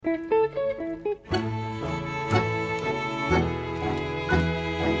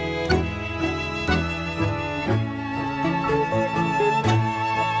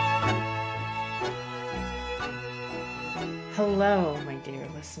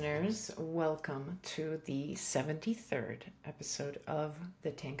listeners. Welcome to the 73rd episode of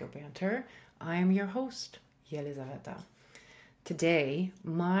the Tango Banter. I am your host, Yelizaveta. Today,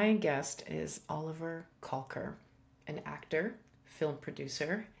 my guest is Oliver Kolker, an actor, film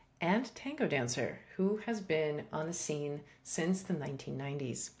producer, and tango dancer who has been on the scene since the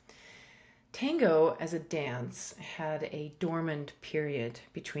 1990s. Tango as a dance had a dormant period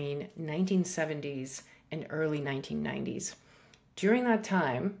between 1970s and early 1990s. During that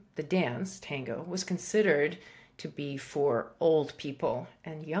time, the dance, tango, was considered to be for old people,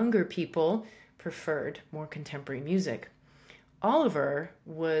 and younger people preferred more contemporary music. Oliver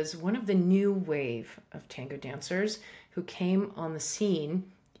was one of the new wave of tango dancers who came on the scene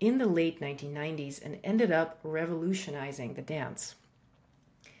in the late 1990s and ended up revolutionizing the dance.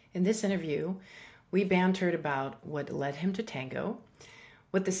 In this interview, we bantered about what led him to tango,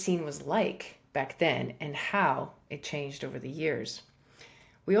 what the scene was like back then, and how it changed over the years.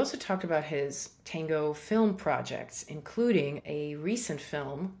 We also talked about his tango film projects, including a recent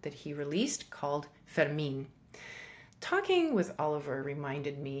film that he released called Fermin. Talking with Oliver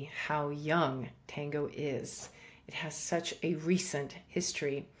reminded me how young tango is. It has such a recent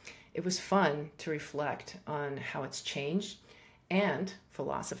history. It was fun to reflect on how it's changed and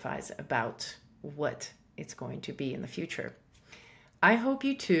philosophize about what it's going to be in the future. I hope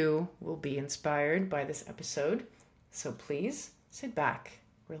you too will be inspired by this episode. So please sit back,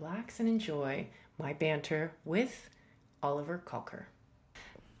 relax, and enjoy my banter with Oliver Kolker.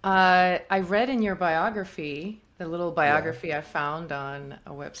 I read in your biography, the little biography I found on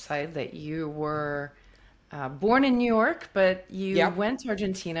a website, that you were born in New York, but you went to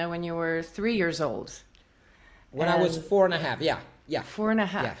Argentina when you were 3 years old. When I was 4.5, yeah.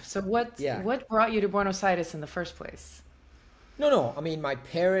 4.5. Yeah. So what brought you to Buenos Aires in the first place? No. I mean, my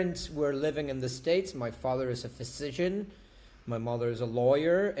parents were living in the States. My father is a physician. My mother is a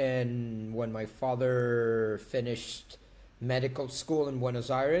lawyer. And when my father finished medical school in Buenos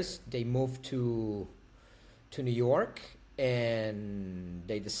Aires, they moved to New York. And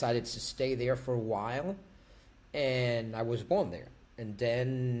they decided to stay there for a while. And I was born there. And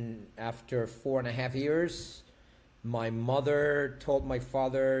then after 4.5 years, my mother told my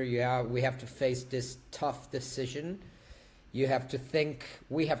father, we have to face this tough decision. We have to think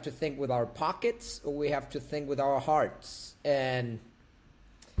with our pockets, or we have to think with our hearts. And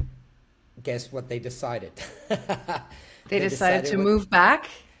guess what they decided? They decided to move back?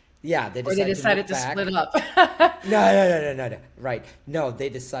 Yeah, they decided to split up. No. Right. No, they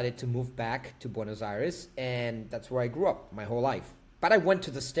decided to move back to Buenos Aires, and that's where I grew up my whole life. But I went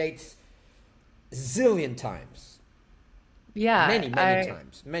to the States zillion times. Yeah.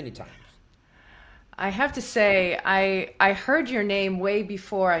 Many times. I have to say, I heard your name way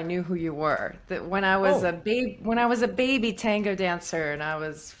before I knew who you were. That when I was a baby tango dancer and I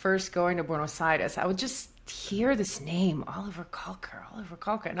was first going to Buenos Aires, I would just hear this name, Oliver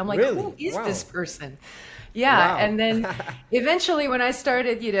Kolker, and I'm like, really? Who is Wow. this person? Yeah, Wow. and then eventually, when I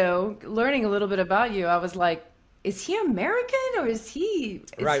started, learning a little bit about you, I was like, is he American or is he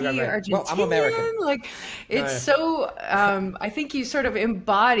Argentinian? Well, I'm American. Like, it's so, I think you sort of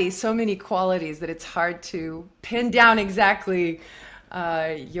embody so many qualities that it's hard to pin down exactly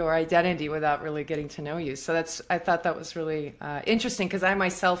your identity without really getting to know you. So I thought that was really interesting, because I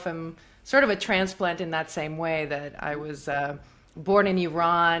myself am sort of a transplant in that same way, that I was born in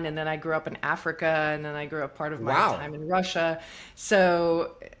Iran, and then I grew up in Africa, and then I grew up part of my time in Russia.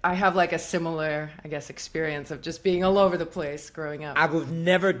 So I have like a similar, I guess, experience of just being all over the place growing up. I would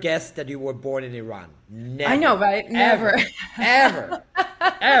never guess that you were born in Iran. Never. I know, right? Never.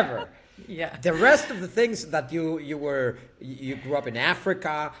 Ever. Yeah. The rest of the things that you grew up in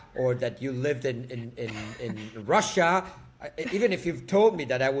Africa, or that you lived in Russia. Even if you've told me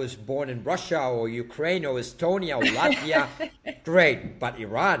that I was born in Russia or Ukraine or Estonia or Latvia, great. But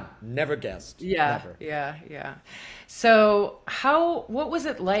Iran, never guessed. Yeah, never. Yeah. So what was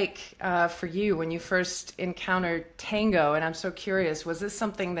it like for you when you first encountered tango? And I'm so curious, was this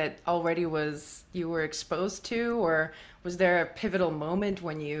something that already you were exposed to, or was there a pivotal moment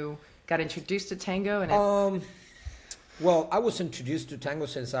when you got introduced to tango? Well, I was introduced to tango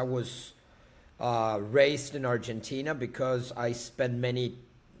since I was raised in Argentina, because I spent many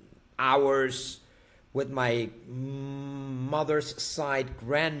hours with my mother's side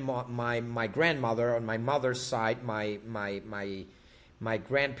my grandmother on my mother's side, my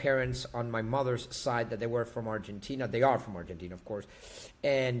grandparents on my mother's side, that they were from Argentina. They are from Argentina, of course.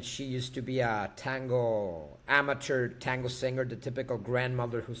 And she used to be a amateur tango singer, the typical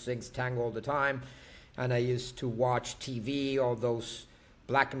grandmother who sings tango all the time. And I used to watch TV, all those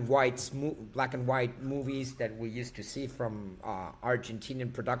black and white movies that we used to see from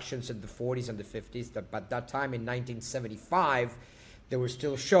Argentinian productions in the 40s and the 50s. But that time in 1975, they were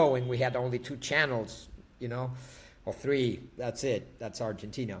still showing. We had only 2 channels, or 3. That's it. That's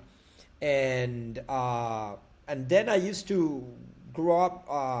Argentina. And then I used to grow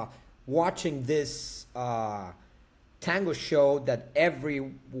up watching this tango show that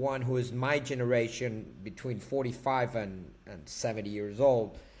everyone who is my generation, between 45 and 70 years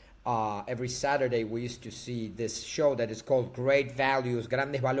old, every Saturday we used to see this show that is called Great Values,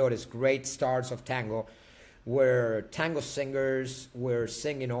 Grandes Valores, Great Stars of Tango, where tango singers were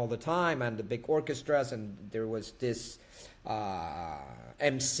singing all the time, and the big orchestras, and there was this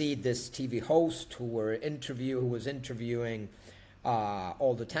MC, this TV host who was interviewing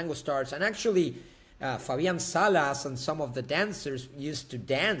all the tango stars. And actually Fabian Salas and some of the dancers used to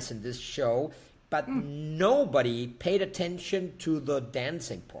dance in this show, but nobody paid attention to the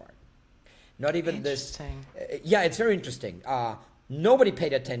dancing part. Not even this. Yeah, it's very interesting. Nobody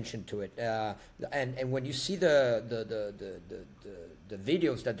paid attention to it, and when you see the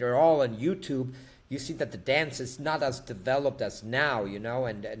videos that they're all on YouTube, you see that the dance is not as developed as now,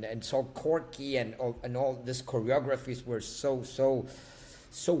 and so quirky, and all these choreographies were so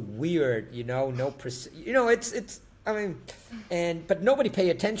weird, but nobody paid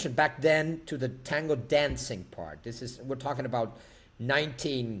attention back then to the tango dancing part. We're talking about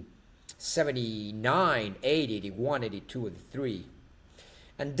 1979, 80, 81, 82, 83.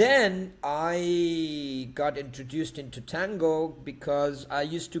 And then I got introduced into tango because I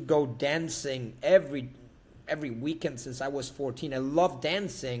used to go dancing every weekend since I was 14. I loved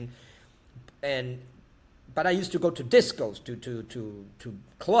dancing, but I used to go to discos, to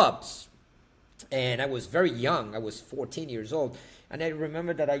clubs, and I was very young. I was 14 years old, and I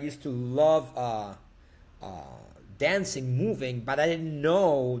remember that I used to love dancing, moving, but I didn't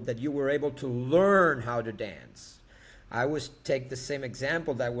know that you were able to learn how to dance. I always take the same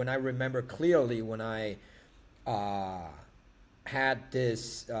example that when I remember clearly when I had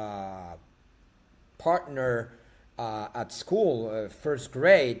this partner at school, first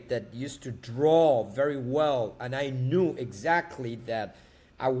grade, that used to draw very well, and I knew exactly that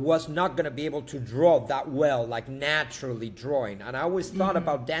I was not going to be able to draw that well, like naturally drawing. And I always thought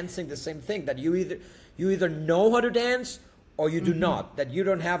about dancing the same thing, that you either know how to dance or you do not, that you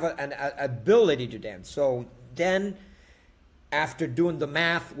don't have an ability to dance. So then, after doing the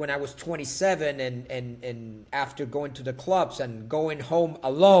math when I was 27 and after going to the clubs and going home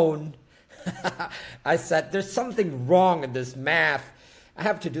alone, I said, there's something wrong in this math. I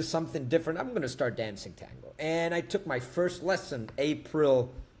have to do something different. I'm going to start dancing tango. And I took my first lesson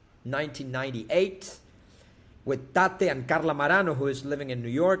April 1998 with Tate and Carla Marano, who is living in New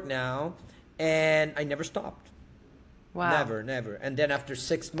York now. And I never stopped. Wow. Never. And then after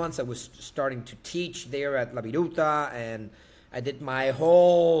 6 months, I was starting to teach there at La Viruta, and I did my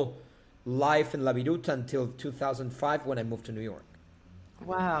whole life in La Viruta until 2005 when I moved to New York.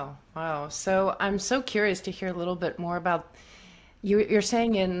 Wow. So I'm so curious to hear a little bit more about you're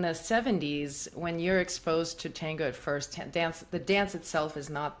saying in the 70s when you're exposed to tango at first, the dance itself is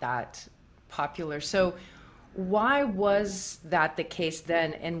not that popular. So why was that the case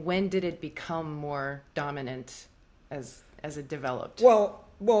then, and when did it become more dominant as it developed? Well,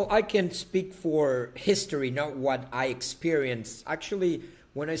 I can speak for history, not what I experienced. Actually,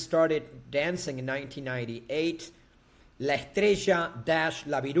 when I started dancing in 1998, La Estrella -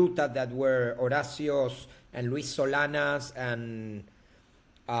 La Viruta, that were Horacio's and Luis Solanas and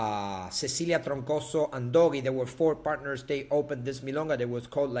Cecilia Troncoso and Doggy, there were 4 partners. They opened this milonga that was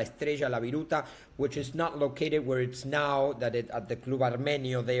called La Estrella La Viruta, which is not located where it's now, that at the Club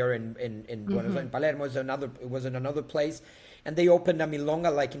Armenio there in Buenos Aires, in Palermo. It was in another place. And they opened a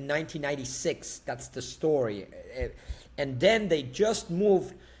milonga like in 1996. That's the story. And then they just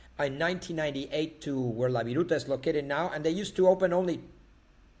moved in 1998 to where La Viruta is located now, and they used to open only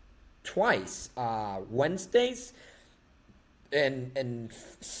twice, Wednesdays and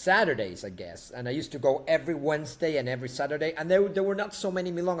Saturdays, I guess. And I used to go every Wednesday and every Saturday, and there were not so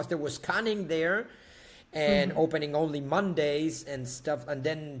many milongas. There was Canning there, and opening only Mondays and stuff. And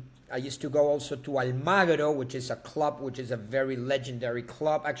then I used to go also to Almagro, which is a club, which is a very legendary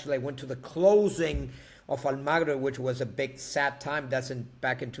club. Actually, I went to the closing of Almagro, which was a big sad time. That's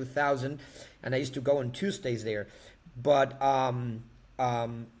back in 2000, and I used to go on Tuesdays there. But I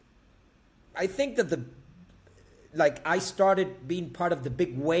think that I started being part of the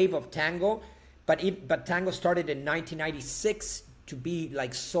big wave of tango, but tango started in 1996 to be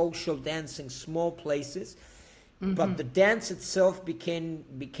like social dancing, small places. But the dance itself became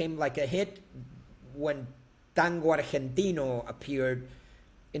like a hit when Tango Argentino appeared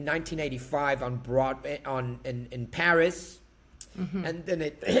in 1985 on in Paris. And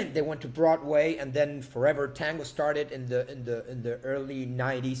then they went to Broadway, and then Forever Tango started in the early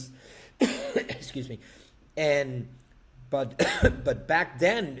 90s. Excuse me. But back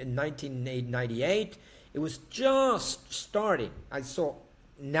then in 1998, it was just starting. I saw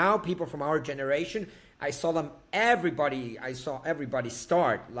now people from our generation. I saw everybody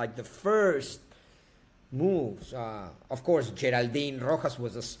start, like the first moves. Of course, Geraldine Rojas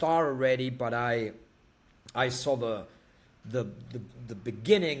was a star already, but I saw the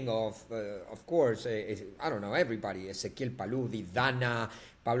beginning of course, I don't know, everybody, Ezequiel Paludi, Dana,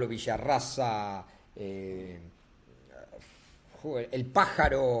 Pablo Villarraza, El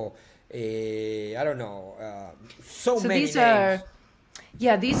Pájaro, I don't know, so many names.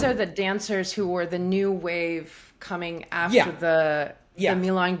 These are the dancers who were the new wave coming after the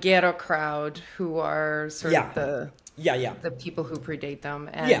Milonguero crowd, who are sort of the people who predate them.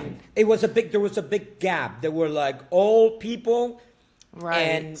 And there was a big gap. There were like old people,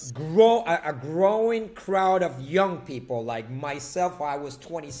 and a growing crowd of young people like myself. I was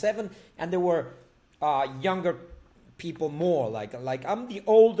 27, and there were younger people more. Like I'm the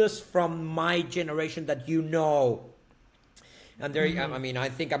oldest from my generation that you know. And there, I mean, I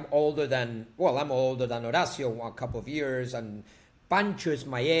think I'm older than Horacio a couple of years, and Pancho is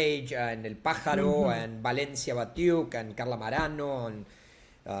my age, and El Pájaro, and Valencia Batiuk, and Carla Marano, and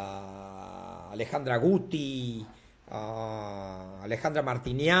Alejandra Guti, Alejandra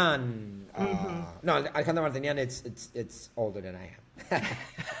Martinian. No, Alejandra Martinian, it's older than I am.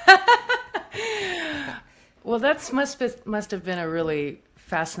 Well, that must have been a really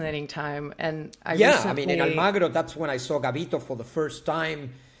fascinating time. And I mean, in Almagro, that's when I saw Gabito for the first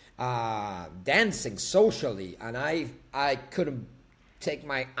time dancing socially, and I couldn't take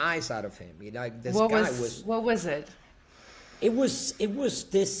my eyes out of him. You know, what was it? It was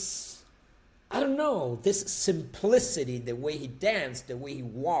this, I don't know, this simplicity, the way he danced, the way he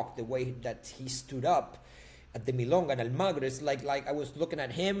walked, the way that he stood up at the Milonga and Almagro. It's like I was looking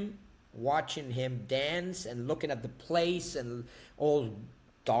at him, watching him dance, and looking at the place, and all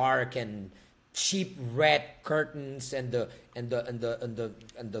dark and cheap red curtains, and the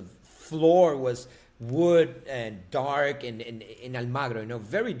floor was wood and dark in Almagro. You know,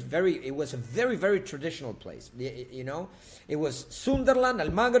 it was a very, very traditional place. You know, it was Sunderland,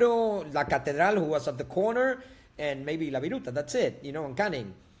 Almagro, La Catedral, who was at the corner, and maybe La Viruta. That's it. You know, and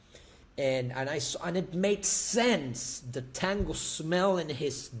Canning. And I saw, and it made sense, the tango smell in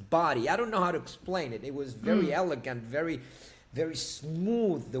his body. I don't know how to explain it. It was very elegant, very, very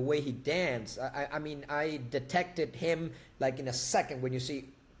smooth, the way he danced. I mean, I detected him like in a second when you see,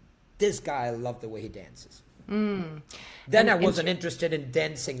 this guy, I love the way he dances. Then I wasn't interested in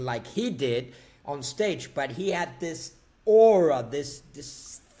dancing like he did on stage, but he had this aura, this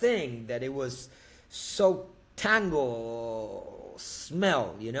thing that it was so tango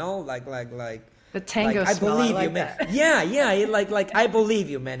smell, you know, like the tango I smell. believe I like you, man. That. Yeah, like I believe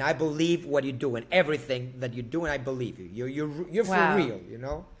you, man. I believe what you're doing, everything that you're doing. I believe you. You're Wow. for real, you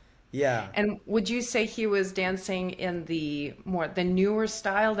know. Yeah. And would you say he was dancing in the newer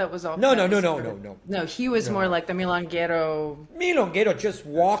style that was all? No. No, he was more like the Milonguero. Milonguero, just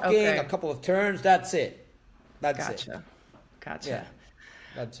walking a couple of turns. That's it. Gotcha. Yeah,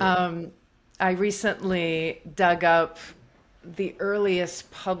 that's it. I recently dug up the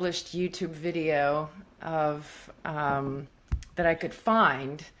earliest published YouTube video of that I could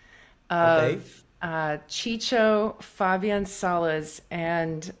find of Chicho, Fabian Salas,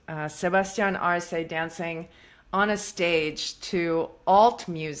 and Sebastian Arce dancing on a stage to alt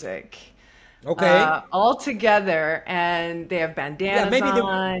music. All together, and they have bandanas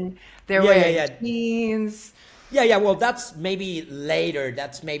on. They're wearing jeans. Yeah. Well, that's maybe later.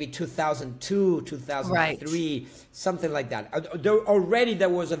 That's maybe 2002, 2003, something like that. There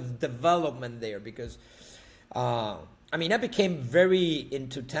was a development there because, I mean, I became very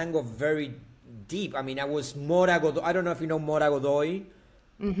into tango very deep. I mean, I was Mora Godoy. I don't know if you know Mora Godoy.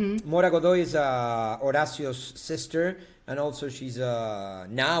 Mora Godoy is Horacio's sister, and also she's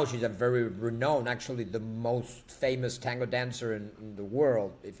now she's a very renowned, actually the most famous tango dancer in the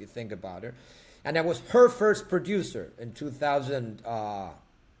world, if you think about her. And I was her first producer in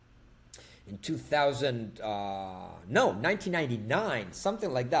 1999,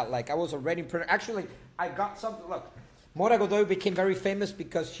 something like that. Like I was already actually I got something. Look, Mora Godoy became very famous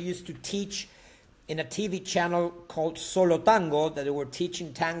because she used to teach in a TV channel called Solo Tango, that they were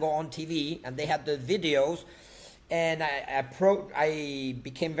teaching tango on TV, and they had the videos. And I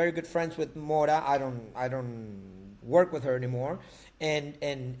became very good friends with Mora. I don't work with her anymore. And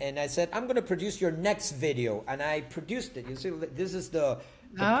I said, I'm going to produce your next video, and I produced it. You see, this is the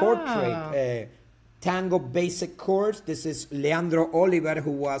the portrait. Oh, Tango basic course. This is Leandro Oliver,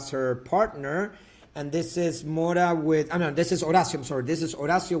 who was her partner. And this is Mora with, no, this is Horacio, I'm sorry. This is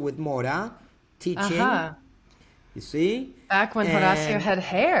Horacio with Mora teaching. You see? back when Horacio And had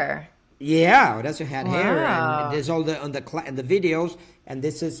hair. yeah, Horacio had hair, and Wow. there's all the on the and the videos. And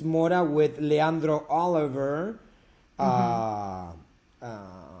this is Mora with Leandro Oliver uh,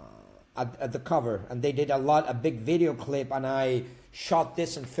 at the cover. And they did a big video clip, and I shot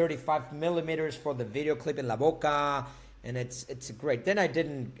this in 35 millimeters for the video clip in La Boca, and it's great. Then I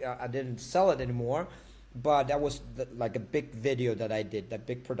didn't sell it anymore, but that was like a big video that I did, that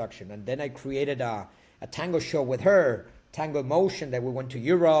big production. And then I created a tango show with her, Tango Emotion, that we went to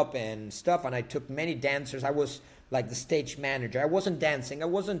Europe and stuff, and I took many dancers. I was like the stage manager. I wasn't dancing. I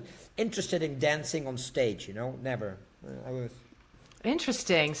wasn't interested in dancing on stage, never. I was.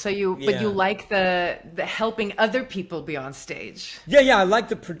 Interesting. So but you Yeah. like the helping other people be on stage. Yeah, I like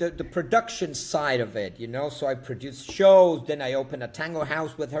the production side of it, So I produced shows, then I opened a tango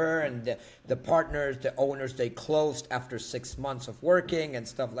house with her, and the partners, the owners, they closed after 6 months of working and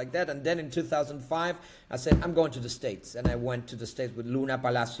stuff like that. And then in 2005, I said, I'm going to the States. And I went to the States with Luna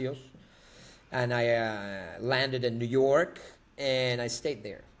Palacios, and I landed in New York, and I stayed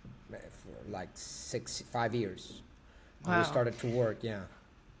there for like 5 years. And we Wow. started to work, yeah.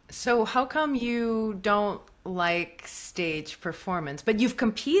 So how come you don't like stage performance, but you've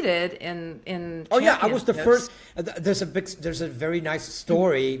competed in Oh yeah, I was the championships? first. There's a very nice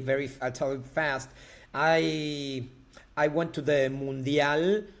story. I'll tell it fast. I went to the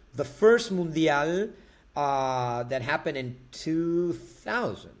Mundial, the first Mundial that happened in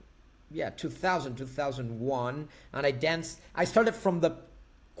 2000. Yeah, 2001, and I danced. I started from the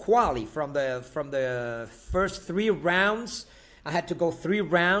quali, from the first 3 rounds. I had to go 3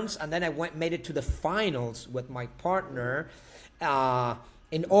 rounds, and then I made it to the finals with my partner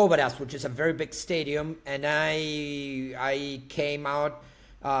in Obras, which is a very big stadium, and I came out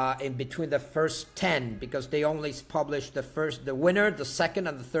in between the first 10 because they only published the winner, the second,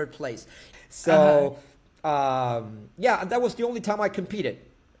 and the third place. So yeah, that was the only time I competed.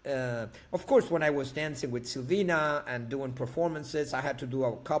 Of course, when I was dancing with Silvina and doing performances, I had to do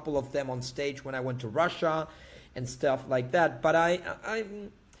a couple of them on stage when I went to Russia and stuff like that. But I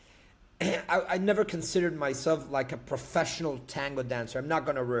never considered myself like a professional tango dancer. I'm not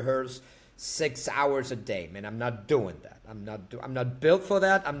gonna rehearse 6 hours a day, man. I'm not doing that. I'm not built for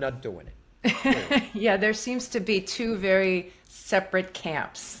that. I'm not doing it. Yeah, there seems to be two very separate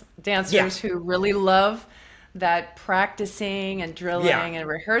camps. Yeah, Dancers who really love that practicing and drilling yeah, and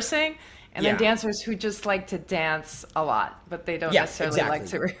rehearsing, and then yeah, dancers who just like to dance a lot, but they don't yeah, necessarily like exactly.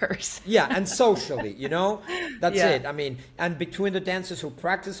 to rehearse. Yeah, and socially, that's Yeah. it. I mean, and between the dancers who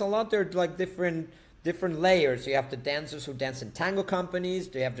practice a lot, there are like different layers. You have the dancers who dance in tango companies.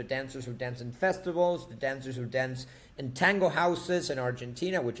 You have the dancers who dance in festivals. The dancers who dance in tango houses in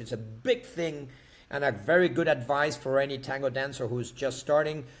Argentina, which is a big thing, and a very good advice for any tango dancer who's just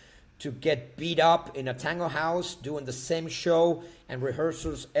starting to get beat up in a tango house, doing the same show and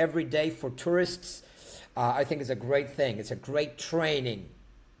rehearsals every day for tourists. I think it's a great thing. It's a great training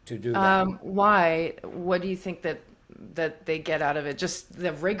to do that. Why? What do you think that they get out of it? Just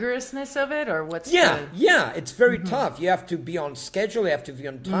the rigorousness of it, or what's Yeah, the? yeah, it's very tough. You have to be on schedule. You have to be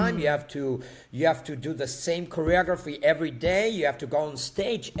on time. You have to do the same choreography every day. You have to go on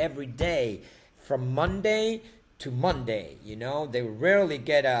stage every day from Monday to Monday. They rarely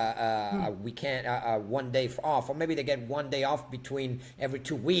get a weekend, a 1 day off, or maybe they get 1 day off between every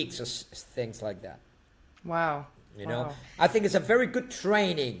 2 weeks or things like that. Wow. You know, Wow. I think it's a very good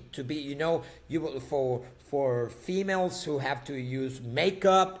training to be. You will for females who have to use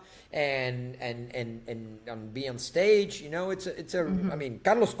makeup and be on stage. It's a. I mean,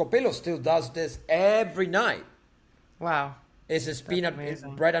 Carlos Copelo still does this every night. Wow. It's his That's peanut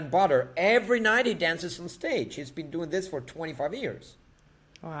amazing. bread and butter. Every night he dances on stage. He's been doing this for 25 years.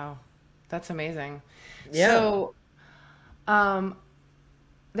 Wow. That's amazing. Yeah. So,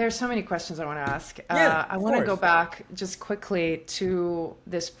 there's so many questions I want to ask. Yeah, I of want to go course. back just quickly to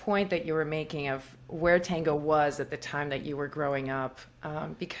this point that you were making of where tango was at the time that you were growing up.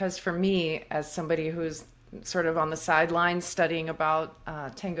 Because for me, as somebody who's sort of on the sidelines studying about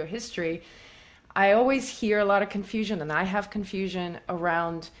tango history, I always hear a lot of confusion, and I have confusion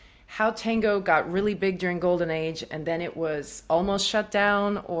around how tango got really big during Golden Age, and then it was almost shut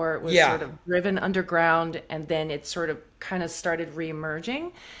down, or it was Yeah. sort of driven underground, and then it sort of kind of started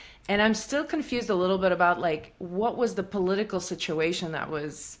reemerging. And I'm still confused a little bit about like what was the political situation that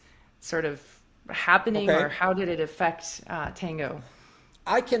was sort of happening, or Okay. how did it affect tango?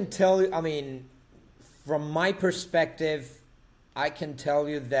 I can tell you, I mean, from my perspective, I can tell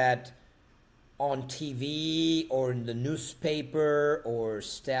you that on TV or in the newspaper or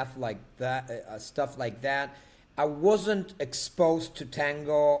stuff like that, I wasn't exposed to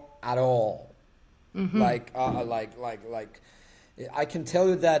tango at all. Like I can tell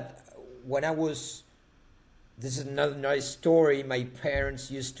you that when I was, this is another nice story. My parents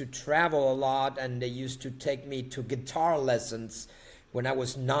used to travel a lot, and they used to take me to guitar lessons when I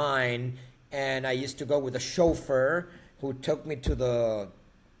was 9, and I used to go with a chauffeur who took me to the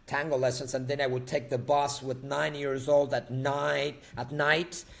tango lessons, and then I would take the bus with 9 years old at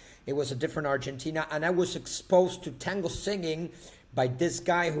night. It was a different Argentina, and I was exposed to tango singing by this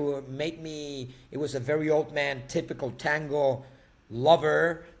guy who made me. It was a very old man, typical tango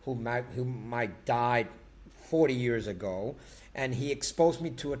lover who might died 40 years ago, and he exposed me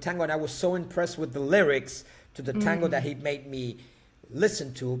to a tango, and I was so impressed with the lyrics to the tango that he made me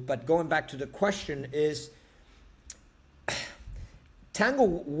listen to. But going back to the question is, tango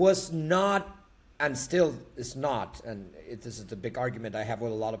was not, and still is not, and this is the big argument I have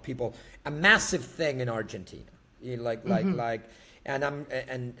with a lot of people, a massive thing in Argentina.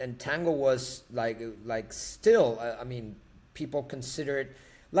 And tango was like still, I mean, people consider it,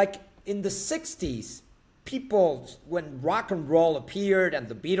 like in the 60s, people, when rock and roll appeared and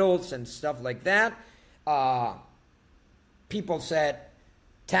the Beatles and stuff like that, people said,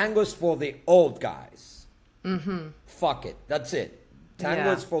 tango's for the old guys. Fuck it, that's it.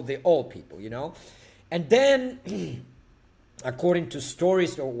 Tango's for the old people, you know? And then, according to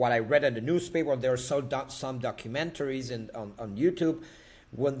stories or what I read in the newspaper, there are some documentaries on YouTube,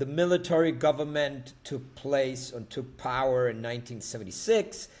 when the military government took power in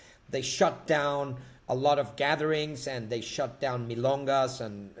 1976, they shut down a lot of gatherings, and they shut down milongas,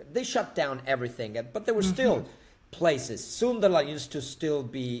 and they shut down everything. But there were still places. Sundala used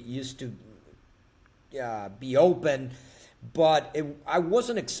to be open, but I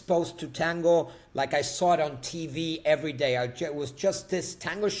wasn't exposed to tango like I saw it on TV every day. It was just this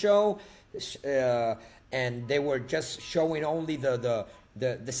tango show, and they were just showing only the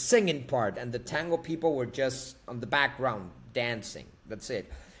singing part, and the tango people were just on the background dancing. That's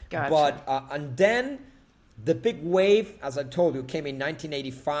it. Gotcha. But and then the big wave, as I told you, came in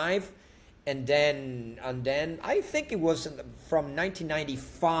 1985. And then I think it was from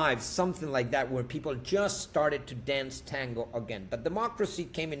 1995, something like that, where people just started to dance tango again. But democracy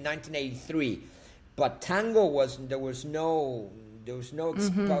came in 1983. But tango there was no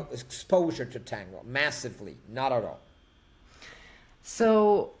exposure to tango massively, not at all.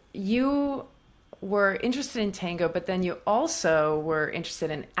 So you were interested in tango, but then you also were interested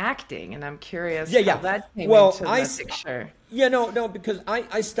in acting, and I'm curious how that came into the picture. No, because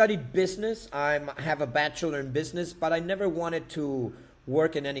I studied business. I have a bachelor in business, but I never wanted to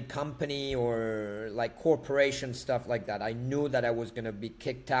work in any company or like corporation stuff like that. I knew that I was going to be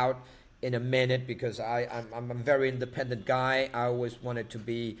kicked out in a minute because I'm a very independent guy. I always wanted to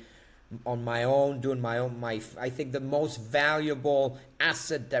be on my own, doing my own. I think the most valuable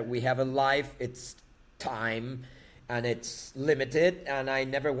asset that we have in life, it's time, and it's limited, and I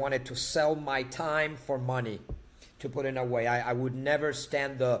never wanted to sell my time for money, to put it in a way. I would never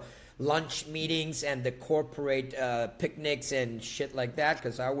stand the lunch meetings and the corporate picnics and shit like that,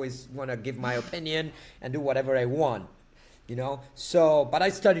 because I always want to give my opinion and do whatever I want, you know. So, but I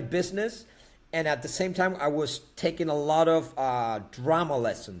studied business, and at the same time, I was taking a lot of drama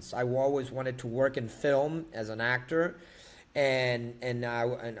lessons. I always wanted to work in film as an actor, and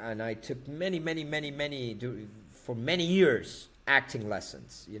I took many for many years acting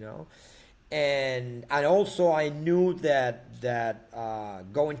lessons, you know. And also I knew that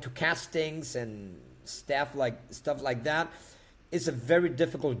going to castings and stuff like that is a very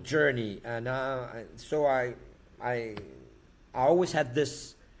difficult journey, and so I always had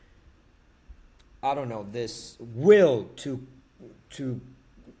this, I don't know, this will to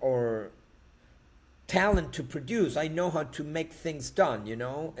or talent to produce. I know how to make things done, you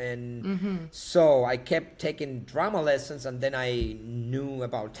know, and so I kept taking drama lessons, and then I knew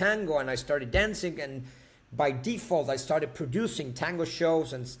about tango, and I started dancing, and by default I started producing tango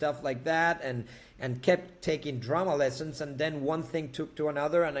shows and stuff like that, and kept taking drama lessons, and then one thing took to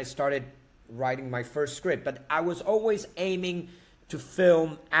another, and I started writing my first script. But I was always aiming to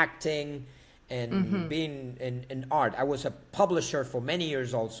film, acting, and being in art. I was a publisher for many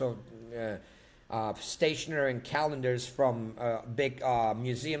years also, stationery and calendars from big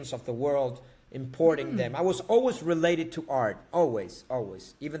museums of the world, importing them. I was always related to art, always.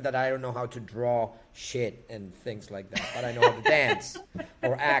 Even that I don't know how to draw shit and things like that, but I know how to dance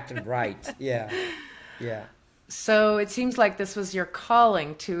or act and write. Yeah. So it seems like this was your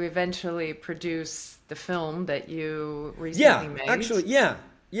calling to eventually produce the film that you recently Yeah, made. actually, yeah.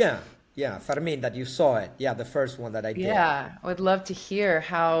 Fermin, that you saw it. Yeah, the first one that I did. Yeah, I would love to hear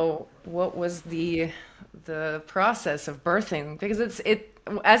what was the process of birthing, because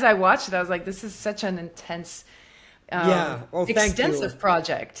as I watched it, I was like, this is such an intense, Yeah. Oh, thank you. extensive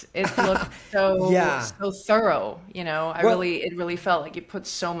project. It looked so Yeah. so thorough, Well, it really felt like you put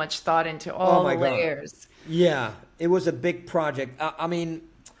so much thought into oh all the my God. layers. Yeah, it was a big project. I mean,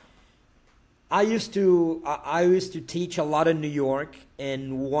 I used to teach a lot in New York,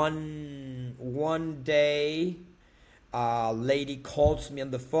 and one day, a lady calls me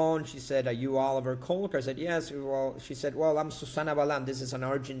on the phone. She said, "Are you Oliver Kolker?" I said, "Yes." Well, she said, "Well, I'm Susana Balan. This is an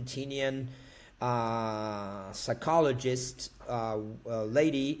Argentinian psychologist,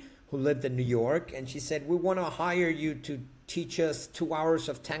 lady who lived in New York, and she said, we want to hire you to teach us 2 hours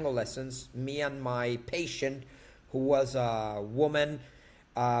of tango lessons. Me and my patient, who was a woman,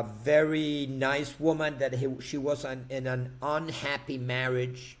 a very nice woman that she was in an unhappy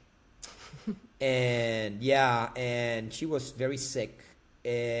marriage, and yeah, and she was very sick,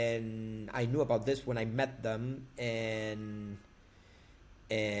 and I knew about this when I met them, and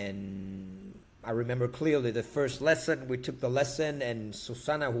I remember clearly the first lesson. We took the lesson, and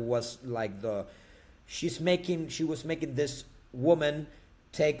Susana, who was like she was making this woman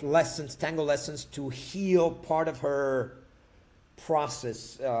take lessons, tango lessons, to heal part of her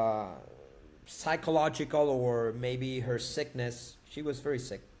process, psychological, or maybe her sickness. She was very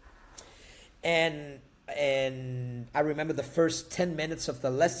sick, and I remember the first 10 minutes of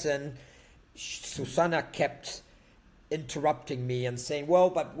the lesson, Susana kept interrupting me and saying, "Well,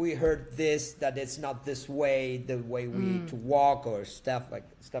 but we heard this, that it's not this way, the way we need to walk," or stuff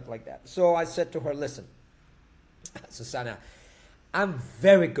like that. So I said to her, "Listen, Susana, I'm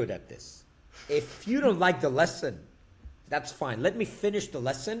very good at this. If you don't like the lesson, that's fine. Let me finish the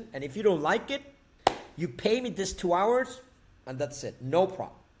lesson, and if you don't like it, you pay me this 2 hours, and that's it. No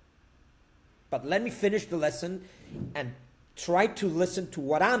problem. But let me finish the lesson and try to listen to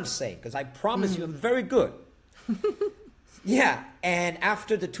what I'm saying, because I promise you I'm very good." Yeah, and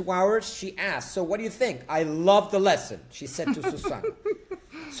after the 2 hours, she asked, "So what do you think?" "I love the lesson," she said to Susana.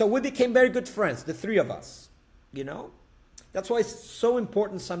 So we became very good friends, the three of us. You know, that's why it's so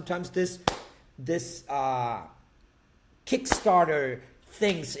important sometimes this Kickstarter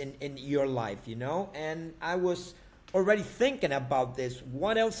things in your life. And I was already thinking about this.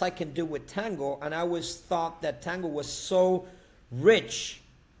 What else I can do with tango? And I always thought that tango was so rich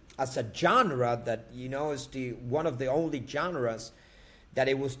as a genre that is one of the only genres that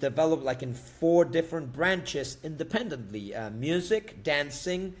it was developed like in 4 different branches independently: music,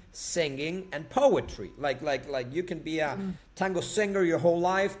 dancing, singing, and poetry. Like you can be a tango singer your whole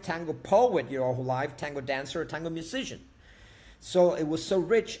life, tango poet your whole life, tango dancer, or tango musician. So it was so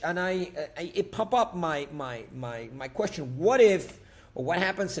rich, and it popped up my question: what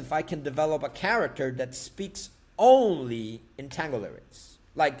happens if I can develop a character that speaks only in tango lyrics?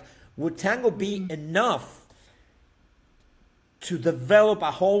 Like, would tango be enough to develop a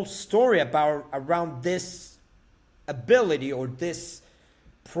whole story around this ability or this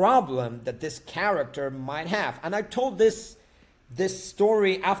problem that this character might have? And I told this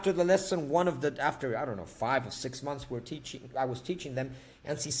story after the lesson. After, I don't know, 5 or 6 months I was teaching them,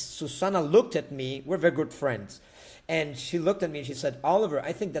 and Susana looked at me. We're very good friends, and she looked at me and she said, "Oliver,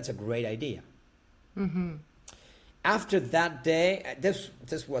 I think that's a great idea." After that day, this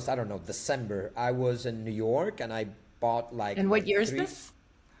was, I don't know, December. I was in New York, and I bought And what year is this?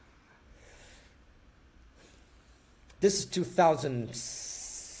 This is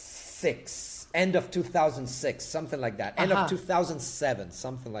 2006, end of 2006, something like that. End of 2007,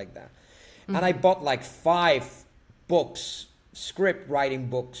 something like that. And I bought like 5 books, script writing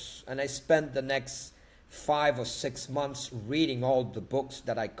books, and I spent the next 5 or 6 months reading all the books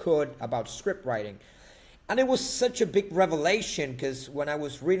that I could about script writing. And it was such a big revelation, because when I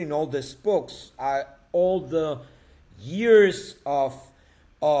was reading all these books, all the years of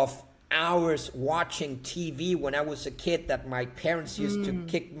hours watching TV when I was a kid, that my parents used to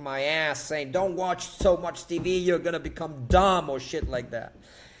kick my ass saying, "Don't watch so much TV, you're going to become dumb," or shit like that.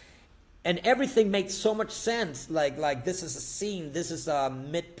 And everything made so much sense. Like this is a scene, this is a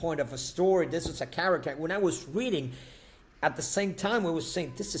midpoint of a story, this is a character. When I was reading, at the same time, I was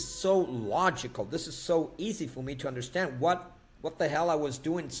saying, this is so logical. This is so easy for me to understand. What the hell I was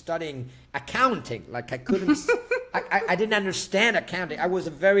doing studying accounting? Like, I couldn't, I didn't understand accounting. I was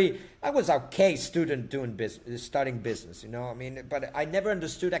okay student studying business, I mean, but I never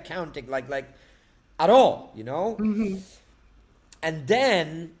understood accounting like at all, And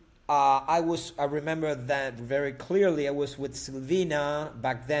then I remember that very clearly. I was with Silvina.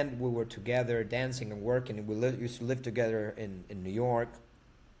 Back then we were together dancing and working. We used to live together in New York.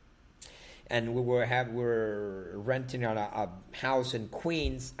 And we were renting out a house in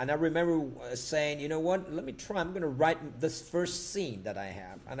Queens. And I remember saying, you know what, let me try. I'm going to write this first scene that I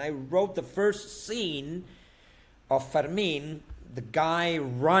have. And I wrote the first scene of Fermin, the guy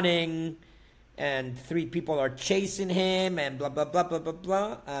running, and 3 people are chasing him, and blah, blah, blah, blah, blah,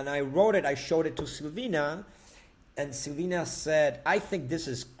 blah. And I wrote it. I showed it to Silvina. And Silvina said, I think this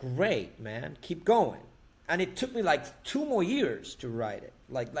is great, man. Keep going. And it took me like 2 more years to write it.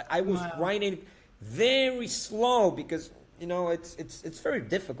 Like I was writing very slow because, you know, it's very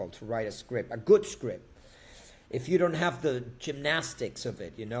difficult to write a good script, if you don't have the gymnastics of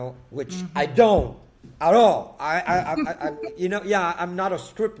it, you know, which I don't at all. I you know, yeah, I'm not a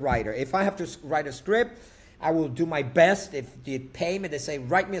script writer. If I have to write a script, I will do my best. If they pay me, they say,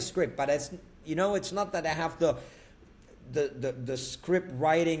 write me a script. But it's, you know, it's not that I have the script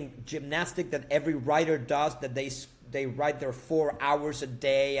writing gymnastic that every writer does, that they write their 4 hours a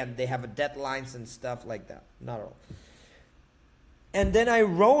day and they have deadlines and stuff like that. Not at all. And then I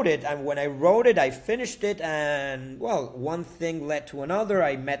wrote it, and when I wrote it, I finished it, and, well, one thing led to another.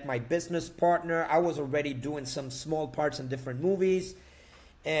 I met my business partner. I was already doing some small parts in different movies,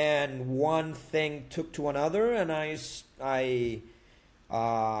 and one thing took to another, and I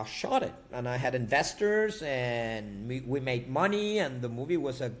shot it. And I had investors, and we made money, and the movie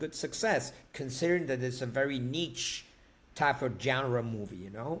was a good success, considering that it's a very niche type of genre movie, you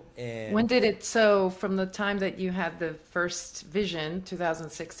know. And When did it, so from the time that you had the first vision,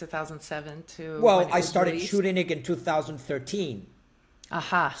 2006, 2007, to well, when it I was started released? shooting it in 2013.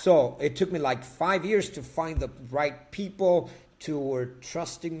 Aha. So it took me like 5 years to find the right people who were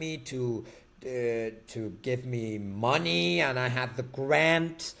trusting me to give me money, and I had the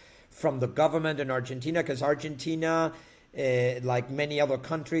grant from the government in Argentina, because Argentina, like many other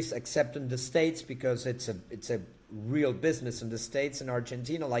countries, except in the States, because it's a real business in the States and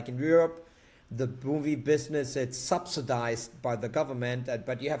Argentina, like in Europe, the movie business, it's subsidized by the government,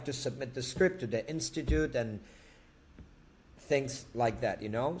 but you have to submit the script to the institute and things like that, you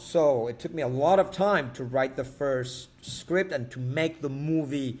know. So it took me a lot of time to write the first script and to make the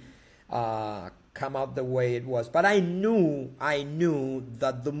movie come out the way it was. But I knew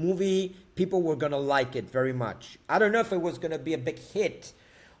that the movie, people were gonna like it very much. I don't know if it was gonna be a big hit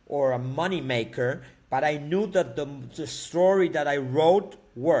or a money maker, but I knew that the story that I wrote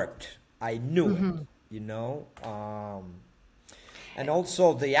worked. I knew it, you know. And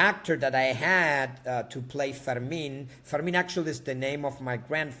also the actor that I had to play Fermin actually is the name of my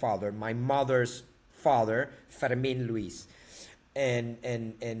grandfather, my mother's father, Fermin Luis. And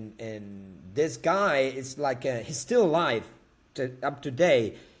this guy is like, he's still alive up to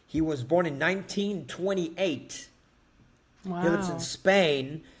date. He was born in 1928. Wow. He lives in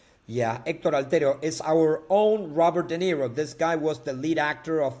Spain. Yeah, Héctor Alterio is our own Robert De Niro. This guy was the lead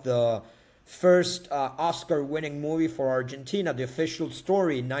actor of the first Oscar-winning movie for Argentina, The Official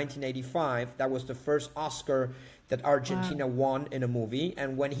Story, in 1985. That was the first Oscar that Argentina won in a movie.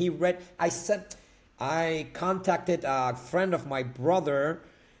 And when he read, I contacted a friend of my brother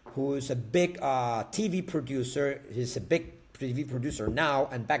who is a big TV producer. He's a big TV producer now,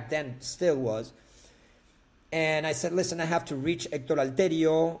 and back then still was. And I said, listen, I have to reach Héctor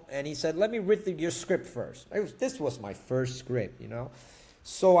Alterio. And he said, let me read your script first. This was my first script, you know.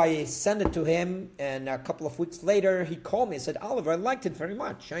 So I sent it to him, and a couple of weeks later, he called me and said, Oliver, I liked it very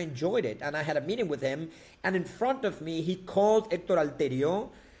much. I enjoyed it. And I had a meeting with him. And in front of me, he called Héctor Alterio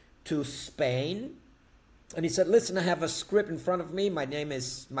to Spain. And he said, listen, I have a script in front of me. My name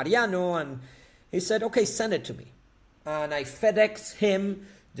is Mariano. And he said, okay, send it to me. And I FedExed him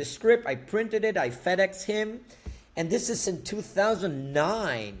the script. I printed it. I FedExed him. And this is in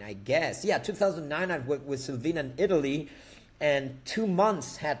 2009, I guess. Yeah, 2009, I was with Silvina in Italy. And 2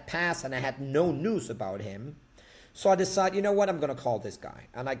 months had passed, and I had no news about him. So I decided, you know what, I'm going to call this guy.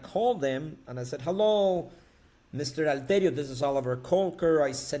 And I called him, and I said, hello, Mr. Alterio, this is Oliver Kolker.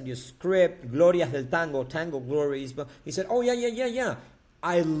 I sent you a script, Glorias del Tango, Tango Glories. He said, oh, yeah.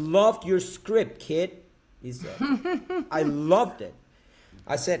 I loved your script, kid. He said, I loved it.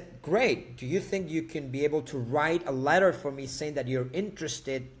 I said, great. Do you think you can be able to write a letter for me saying that you're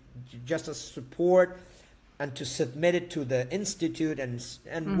interested, just as support, and to submit it to the institute?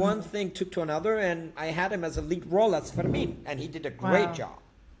 And one thing took to another, and I had him as a lead role as Fermin, and he did a great job.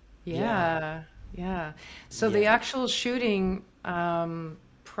 Yeah. So the actual shooting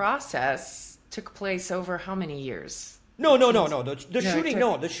process took place over how many years? No.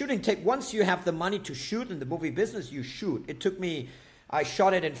 The shooting take, once you have the money to shoot in the movie business, you shoot. It took me I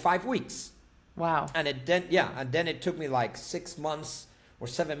shot it in 5 weeks. Wow. And then it took me like 6 months or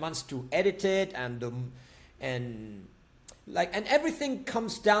 7 months to edit it, and everything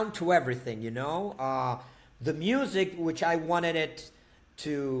comes down to everything, the music, which I wanted it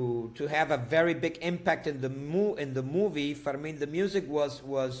to have a very big impact in the movie. Fermin, the music was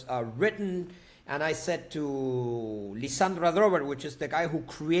written, and I said to Lisandro Adrover, which is the guy who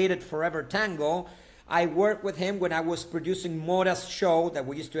created Forever Tango. I worked with him when I was producing Mora's show, that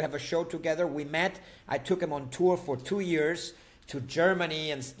we used to have a show together. We met. I took him on tour for 2 years to Germany,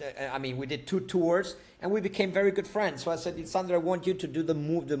 and we did 2 tours, and we became very good friends. So I said, Lisandro, I want you to do the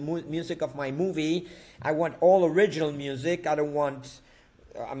music of my movie. I want all original music. I don't want,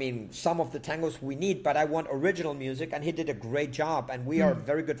 some of the tangos we need, but I want original music. And he did a great job, and we are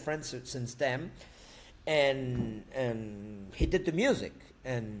very good friends since then. And he did the music,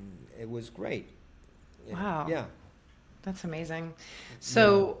 and it was great. Wow. Yeah. That's amazing.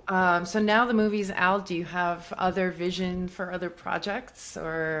 So, so now the movie's out. Do you have other vision for other projects,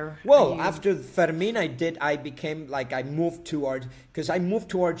 or? Well, after Fermin, I moved to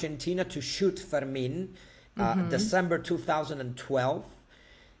Argentina to shoot Fermin, December 2012,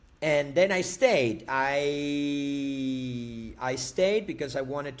 and then I stayed. I stayed because I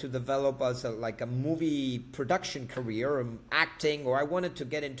wanted to develop as a movie production career, acting, or I wanted to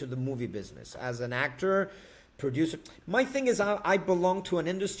get into the movie business as an actor. Producer. My thing is, I belong to an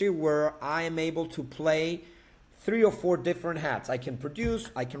industry where I am able to play 3 or 4 different hats. I can produce,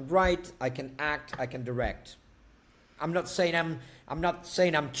 I can write, I can act, I can direct. I'm not saying I'm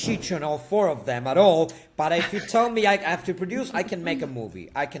Chicho on all 4 of them at all. But if you tell me I have to produce, I can make a movie.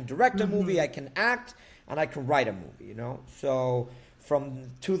 I can direct a movie, I can act, and I can write a movie. So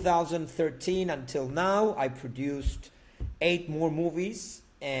from 2013 until now, I produced 8 more movies,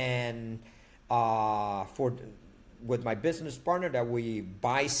 and with my business partner, that we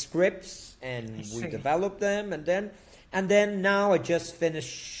buy scripts and we develop them, and then now I just finished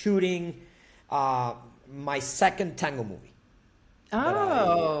shooting my second tango movie.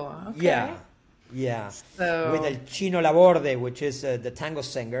 Oh, okay. Yeah. So... with El Chino Laborde, which is the tango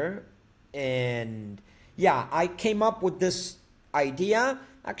singer, and I came up with this idea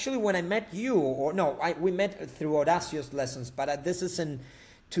actually when I met you, we met through Horacio's lessons, but this is in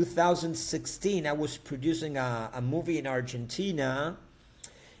 2016. I was producing a movie in Argentina,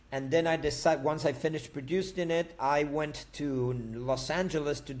 and then I decided, once I finished producing it, I went to Los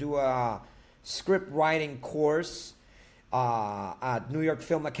Angeles to do a script writing course at New York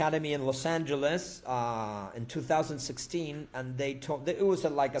Film Academy in Los Angeles in 2016, and they told it was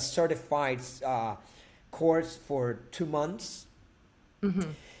like a certified course for 2 months.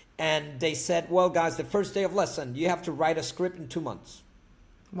 And they said, well, guys, the first day of lesson, you have to write a script in 2 months.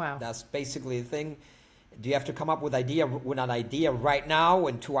 Wow. That's basically the thing. Do you have to come up with an idea right now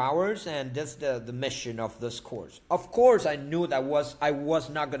in 2 hours? And that's the mission of this course. Of course, I knew I was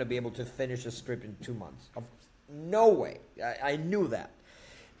not going to be able to finish a script in 2 months. No way. I knew that.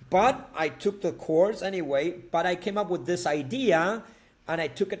 But I took the course anyway. But I came up with this idea, and I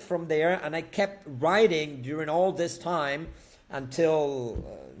took it from there, and I kept writing during all this time until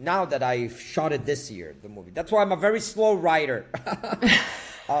now that I shot it this year, the movie. That's why I'm a very slow writer.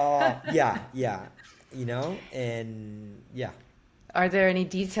 Are there any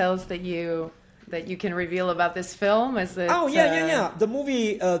details that you can reveal about this film? Is it? Oh yeah. The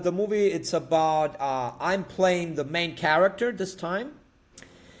movie. It's about I'm playing the main character this time,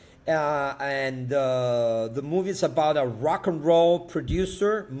 and the movie is about a rock and roll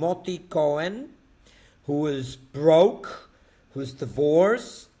producer, Moti Cohen, who is broke, who's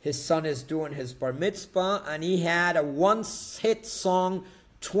divorced. His son is doing his bar mitzvah, and he had a once-hit song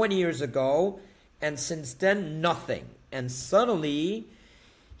 20 years ago, and since then, nothing. And suddenly,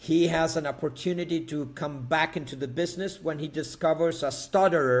 he has an opportunity to come back into the business when he discovers a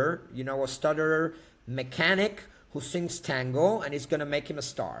stutterer, a stutterer mechanic who sings tango, and he's going to make him a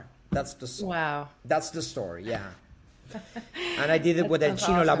star. That's the song. Wow. That's the story, yeah. And I did it with El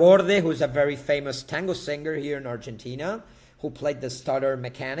Chino Laborde, who's a very famous tango singer here in Argentina, who played the stutter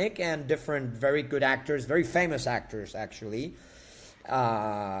mechanic, and different very good actors, very famous actors actually,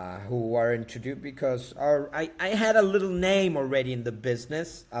 who are introduced because I had a little name already in the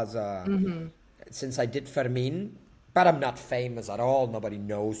business as since I did Fermin, but I'm not famous at all. Nobody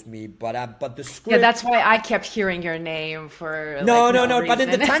knows me, but the script. Yeah, that's why I kept hearing your name for no. But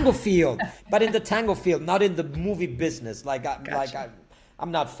in the tango field, not in the movie business.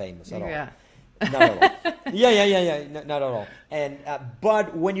 I'm not famous at all. Yeah. Not at all. Yeah. Not at all. And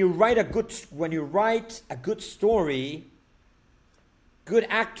but when you write a good story, good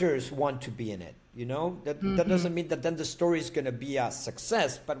actors want to be in it. You know, that doesn't mean that then the story is going to be a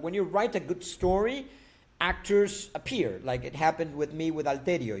success. But when you write a good story, actors appear. Like it happened with me with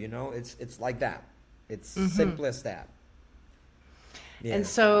Alterio. You know, it's like that. It's simple as that. Yeah. And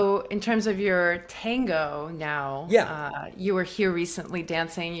so, in terms of your tango now, Yeah. you were here recently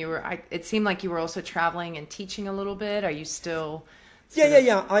dancing. It seemed like you were also traveling and teaching a little bit. Are you still Yeah, sort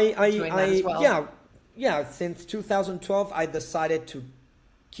yeah, of yeah. doing that as well? Yeah. Since 2012, I decided to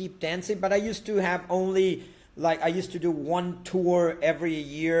keep dancing, but I used to have only like I used to do one tour every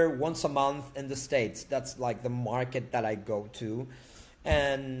year, once a month in the States. That's like the market that I go to,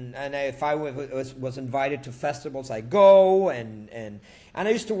 and if I was invited to festivals, I go, and I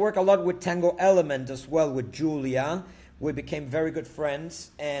used to work a lot with Tango Element as well with Julia. We became very good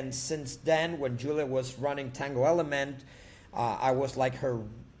friends, and since then, when Julia was running Tango Element, I was like her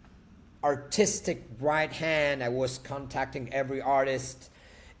artistic right hand. I was contacting every artist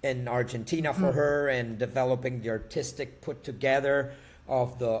in Argentina for her and developing the artistic put together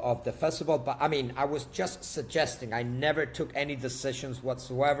of the festival. But I mean, I was just suggesting. I never took any decisions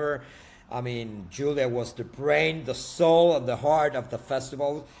whatsoever. I mean, Julia was the brain, the soul, and the heart of the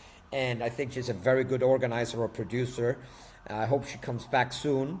festival, and I think she's a very good organizer or producer. I hope she comes back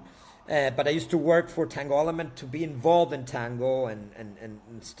soon. But I used to work for Tango Element to be involved in tango and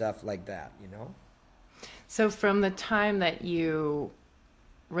stuff like that, you know? So, from the time that you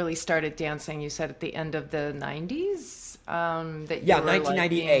really started dancing, you said at the end of the 90s, that you Yeah, were like being,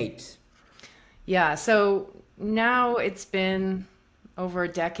 1998. yeah. So now it's been over a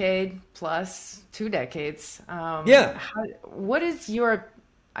decade plus, 2 decades. Yeah. What is your,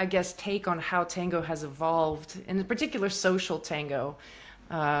 I guess, take on how tango has evolved, in particular social tango?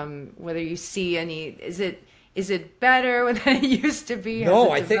 Whether you see any, is it better than it used to be? Has No,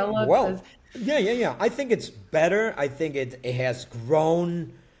 it I think, developed? well, yeah. I think it's better. I think it has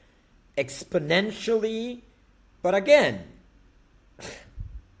grown exponentially. But again,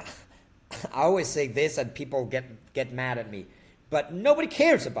 I always say this and people get mad at me. But nobody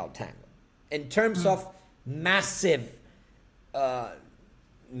cares about tango. In terms of massive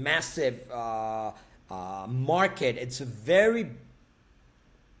market, it's a very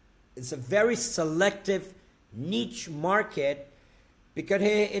selective niche market because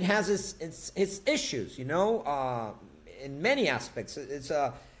it has its issues, you know, in many aspects. It's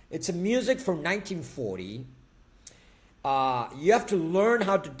a music from 1940. You have to learn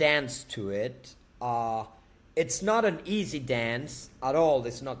how to dance to it. It's not an easy dance at all.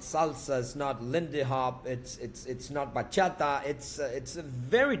 It's not salsa. It's not Lindy Hop. It's not bachata. It's a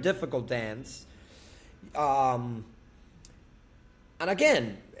very difficult dance. And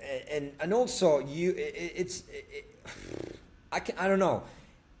again, and also I don't know.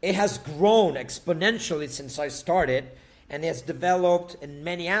 It has grown exponentially since I started, and it's developed in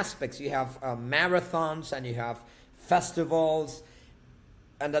many aspects. You have marathons and you have festivals,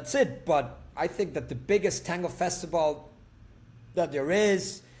 and that's it. But I think that the biggest tango festival that there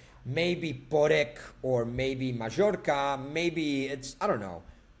is, maybe Porek or maybe Majorca, maybe it's, I don't know,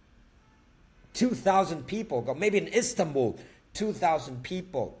 2,000 people go. Maybe in Istanbul, 2,000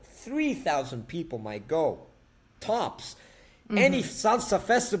 people, 3,000 people might go, tops. Any salsa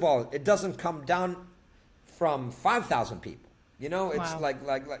festival, it doesn't come down from 5,000 people. You know, it's Wow. like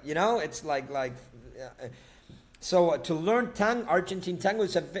you know, it's like so to learn Argentine tango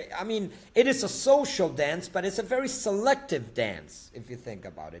is I mean, it is a social dance, but it's a very selective dance if you think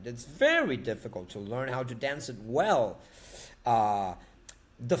about it. It's very difficult to learn how to dance it well.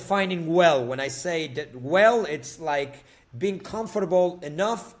 Defining well, when I say that well, it's like being comfortable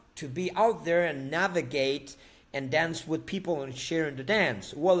enough to be out there and navigate and dance with people and share in the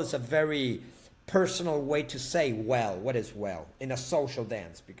dance. Well, it's a very personal way to say well. What is well in a social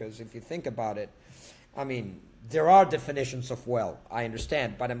dance? Because if you think about it, I mean, there are definitions of well, I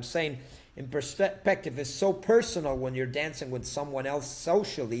understand, but I'm saying in perspective, it's so personal when you're dancing with someone else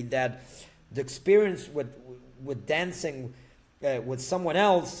socially that the experience with dancing with someone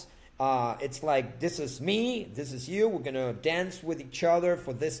else, it's like, this is me, this is you, we're going to dance with each other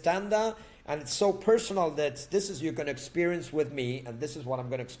for this tanda, and it's so personal that this is you're going to experience with me, and this is what I'm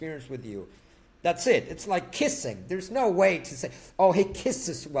going to experience with you. That's it. It's like kissing. There's no way to say, oh, he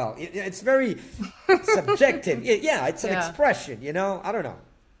kisses well. It's very subjective. Yeah, it's an expression, you know? I don't know.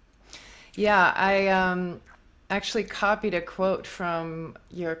 Yeah, I actually copied a quote from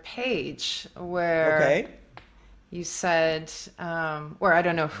your page where Okay. you said, or I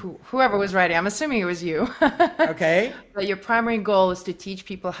don't know whoever was writing, I'm assuming it was you, Okay. that your primary goal is to teach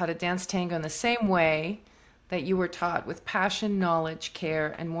people how to dance tango in the same way that you were taught, with passion, knowledge,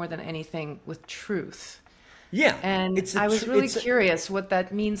 care, and more than anything, with truth. Yeah. And I was really curious what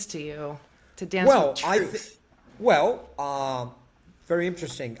that means to you, to dance with truth? Very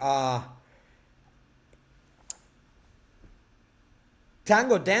interesting.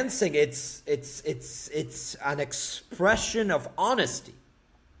 Tango dancing, it's an expression of honesty.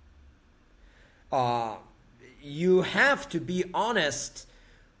 You have to be honest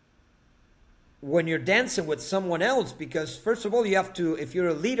when you're dancing with someone else, because first of all, you have to, if you're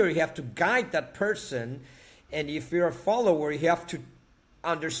a leader, you have to guide that person, and if you're a follower, you have to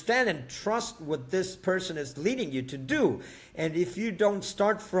understand and trust what this person is leading you to do. And if you don't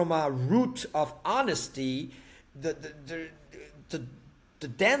start from a root of honesty, the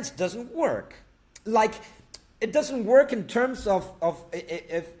dance doesn't work. Like, it doesn't work in terms of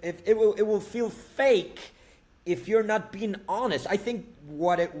if it will feel fake if you're not being honest. I think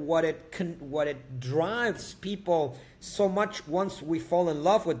what it drives people so much once we fall in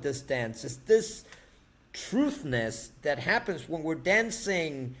love with this dance is this truthness that happens when we're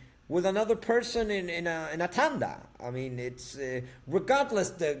dancing with another person in a tanda. I mean, it's regardless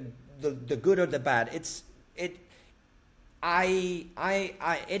the good or the bad. It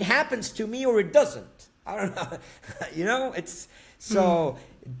happens to me or it doesn't. I don't know. It's so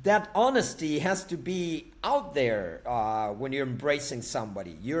that honesty has to be out there when you're embracing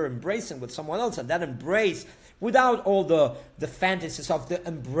somebody. You're embracing with someone else, and that embrace, without all the fantasies of the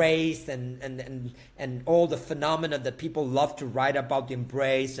embrace and all the phenomena that people love to write about the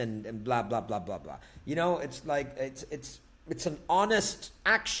embrace and blah blah blah blah blah. It's like it's an honest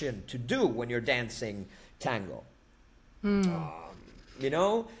action to do when you're dancing tango. And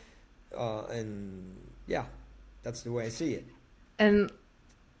yeah, that's the way I see it. And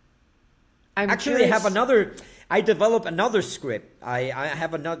I'm actually curious. I developed another script. I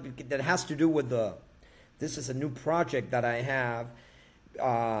have another that has to do with this is a new project that I have.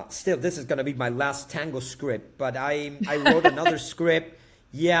 Still, this is going to be my last tango script, but I wrote another script,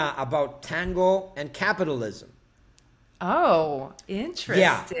 about tango and capitalism. Oh,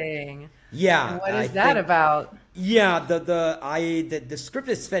 interesting. Yeah. And what is that about? Yeah, the script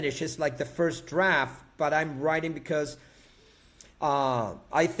is finished. It's like the first draft, but I'm writing because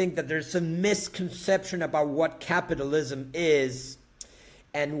I think that there's a misconception about what capitalism is.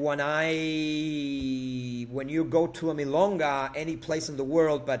 And when you go to a milonga, any place in the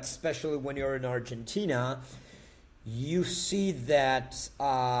world, but especially when you're in Argentina, you see that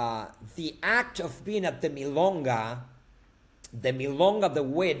the act of being at the milonga, the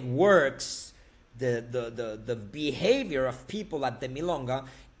way it works, the behavior of people at the milonga,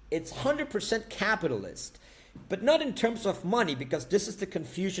 it's 100% capitalist. But not in terms of money, because this is the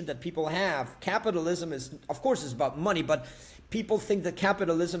confusion that people have. Capitalism is, of course, is about money, but people think that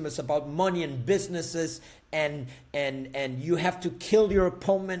capitalism is about money and businesses, and you have to kill your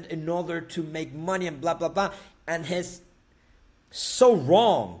opponent in order to make money and blah, blah, blah. And it's so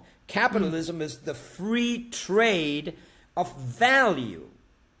wrong. Capitalism is the free trade of value.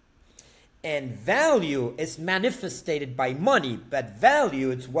 And value is manifested by money, but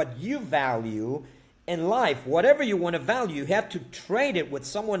value is what you value in life. Whatever you want to value, you have to trade it with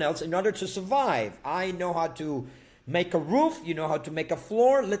someone else in order to survive. I know how to make a roof, you know how to make a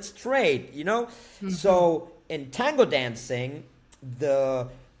floor, let's trade, So in tango dancing, the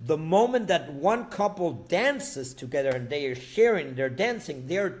moment that one couple dances together and they are sharing, they're dancing,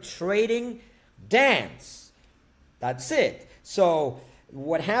 they're trading dance. That's it. So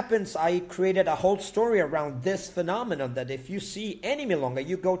what happens, I created a whole story around this phenomenon, that if you see any milonga,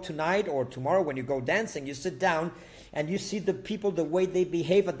 you go tonight or tomorrow when you go dancing, you sit down and you see the people, the way they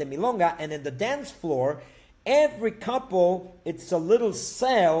behave at the milonga, and in the dance floor, every couple, it's a little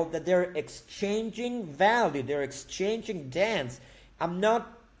cell that they're exchanging value, they're exchanging dance.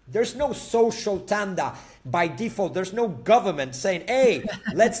 There's no social tanda by default. There's no government saying, hey,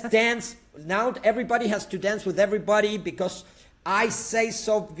 let's dance. Now everybody has to dance with everybody because I say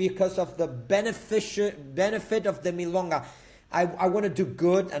so, because of the benefit of the milonga. I want to do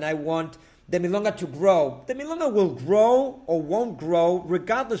good, and I want the milonga to grow. The milonga will grow or won't grow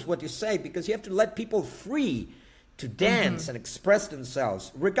regardless what you say, because you have to let people free to dance and express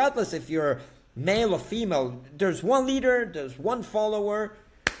themselves. Regardless if you're male or female, there's one leader, there's one follower,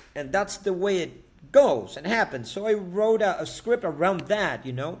 and that's the way it goes and happens. So I wrote a script around that,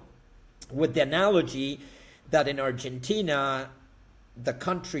 with the analogy that in Argentina, the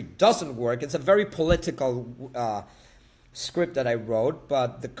country doesn't work. It's a very political script that I wrote,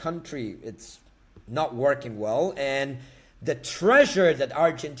 but the country, it's not working well. And the treasure that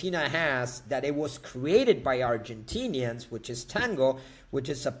Argentina has, that it was created by Argentinians, which is tango, which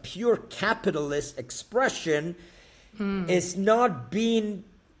is a pure capitalist expression, is not being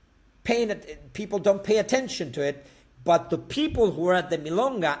people don't pay attention to it, But the people who are at the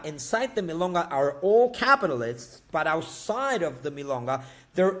milonga, inside the milonga, are all capitalists, but outside of the milonga,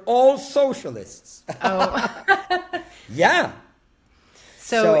 they're all socialists. Oh. Yeah.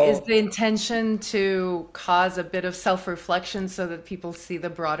 So is the intention to cause a bit of self-reflection so that people see the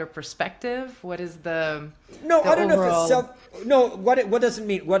broader perspective? What is the I don't know if overall... it's self. No, what does it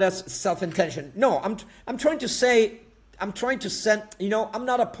mean? What is self-intention? No, I'm trying to say, I'm trying to send. I'm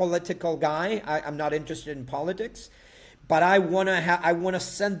not a political guy. I'm not interested in politics, but I wanna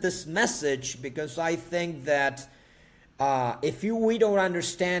send this message because I think that if we don't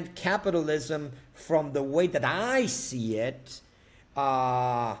understand capitalism from the way that I see it,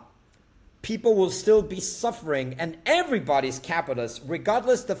 people will still be suffering, and everybody's capitalist,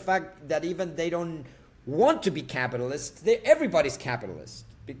 regardless the fact that even they don't want to be capitalist. Everybody's capitalist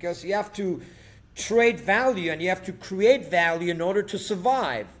because you have to trade value and you have to create value in order to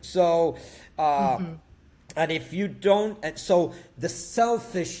survive. So, and if you don't, and so the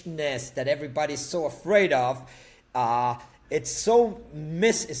selfishness that everybody's so afraid of, it's so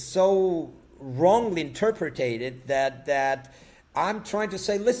wrongly interpreted that I'm trying to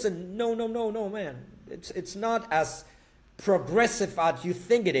say, listen, no, man. It's not as progressive as you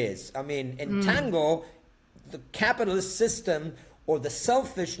think it is. I mean, in Tango, the capitalist system or the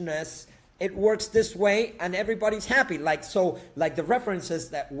selfishness, it works this way and everybody's happy. Like the reference is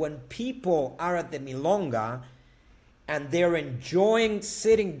that when people are at the milonga and they're enjoying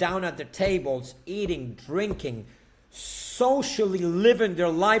sitting down at the tables, eating, drinking, socially living their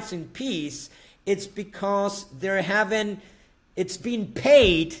lives in peace, it's because it's being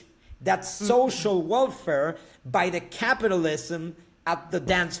paid, that social welfare, by the capitalism at the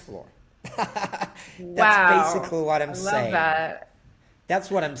dance floor. That's basically what I'm saying. Love that. That's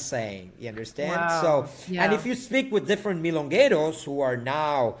what I'm saying. You understand? Wow. So, yeah. And if you speak with different milongueros who are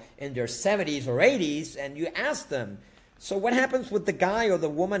now in their 70s or 80s, and you ask them, so what happens with the guy or the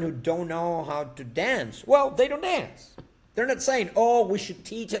woman who don't know how to dance? Well, they don't dance. They're not saying, oh, we should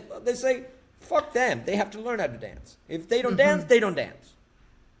teach it. They say, fuck them. They have to learn how to dance. If they don't dance, they don't dance.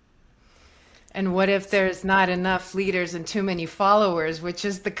 And what if there's not enough leaders and too many followers, which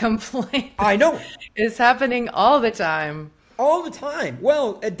is the complaint? I know. It's happening all the time. All the time.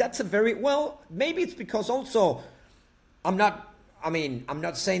 Well, maybe it's because also, I'm not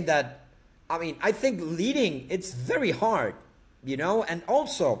saying that, I think leading, it's very hard, and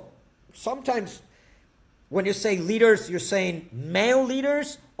also sometimes when you say leaders, you're saying male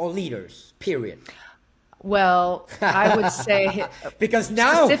leaders or leaders, period. Well, I would say because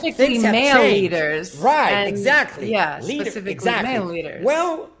now specifically male changed. Leaders, right? And, exactly. Yeah, specifically male leaders.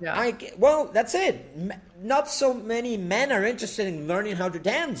 Well, that's it. Not so many men are interested in learning how to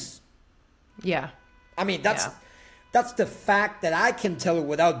dance. Yeah, that's the fact that I can tell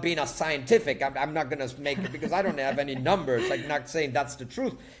without being a scientific. I'm not going to make it because I don't have any numbers. I'm not saying that's the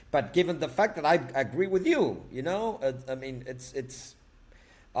truth, but given the fact that I agree with you,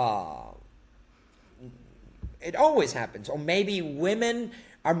 it always happens. Or maybe women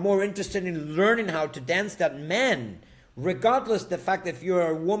are more interested in learning how to dance than men, regardless the fact that if you're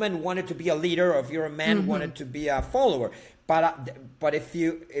a woman wanted to be a leader or if you're a man wanted to be a follower. But if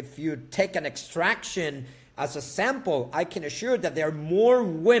you take an extraction as a sample, I can assure that there are more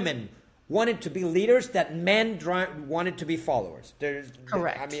women wanted to be leaders than men wanted to be followers.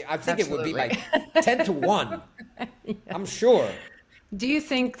 Correct. I think Absolutely. It would be like 10 to 1. Yeah. I'm sure. Do you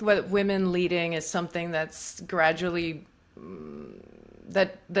think what women leading is something that's gradually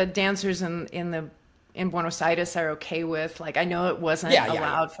that the dancers in Buenos Aires are okay with? Like, I know it wasn't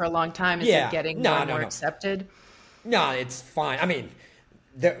allowed for a long time. Is it getting more and more accepted? No, it's fine.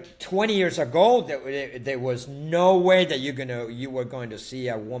 20 years ago, there was no way that you were going to see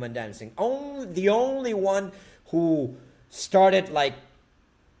a woman dancing. The only one who started like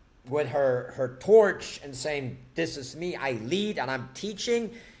with her torch and saying, this is me, I lead and I'm teaching,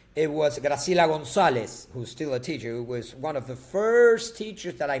 it was Graciela Gonzalez, who's still a teacher, who was one of the first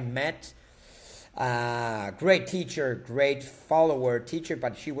teachers that I met. Great teacher, great follower teacher,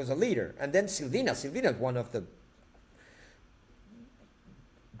 but she was a leader. And then Silvina is one of the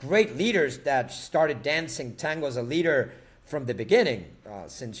great leaders that started dancing tango as a leader from the beginning,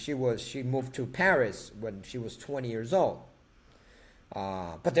 since she moved to Paris when she was 20 years old.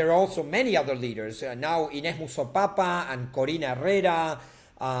 But there are also many other leaders. Now Inés Musopapa and Corina Herrera.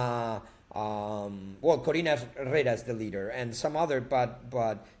 Corina Herrera is the leader, and some other.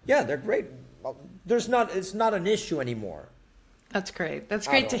 But yeah, they're great. It's not an issue anymore. That's great. That's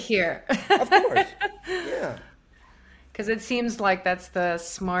great to hear. Of course. Yeah. Because it seems like that's the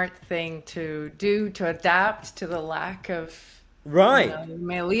smart thing to do, to adapt to the lack of Right.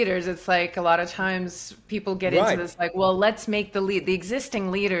 male leaders. It's like a lot of times people get into Right. this like, well, let's make the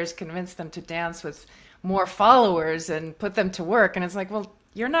existing leaders, convince them to dance with more followers and put them to work. And it's like, well,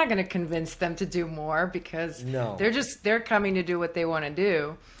 you're not going to convince them to do more because No. they're coming to do what they want to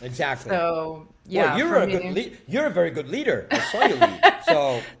do. Exactly. So Well, yeah, you're for a me. good lead. You're a very good leader. I saw you lead.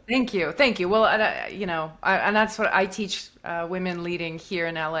 So Thank you, thank you. Well, and, and that's what I teach women leading here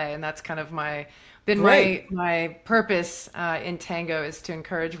in LA, and that's kind of great. my purpose in Tango is to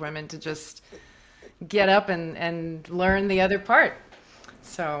encourage women to just get up and learn the other part.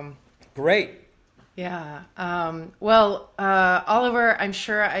 So Great. yeah. Well, Oliver, I'm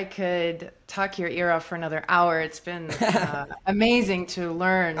sure I could talk your ear off for another hour. It's been amazing to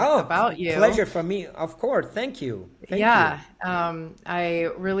learn Oh, about you. pleasure for me. Of course. Thank you. Thank you. Yeah, I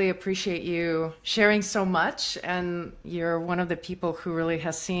really appreciate you sharing so much, and you're one of the people who really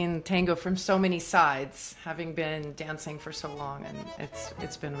has seen tango from so many sides, having been dancing for so long, and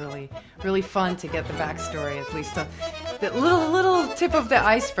it's been really fun to get the backstory, at least the little tip of the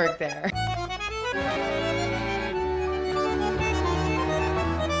iceberg there.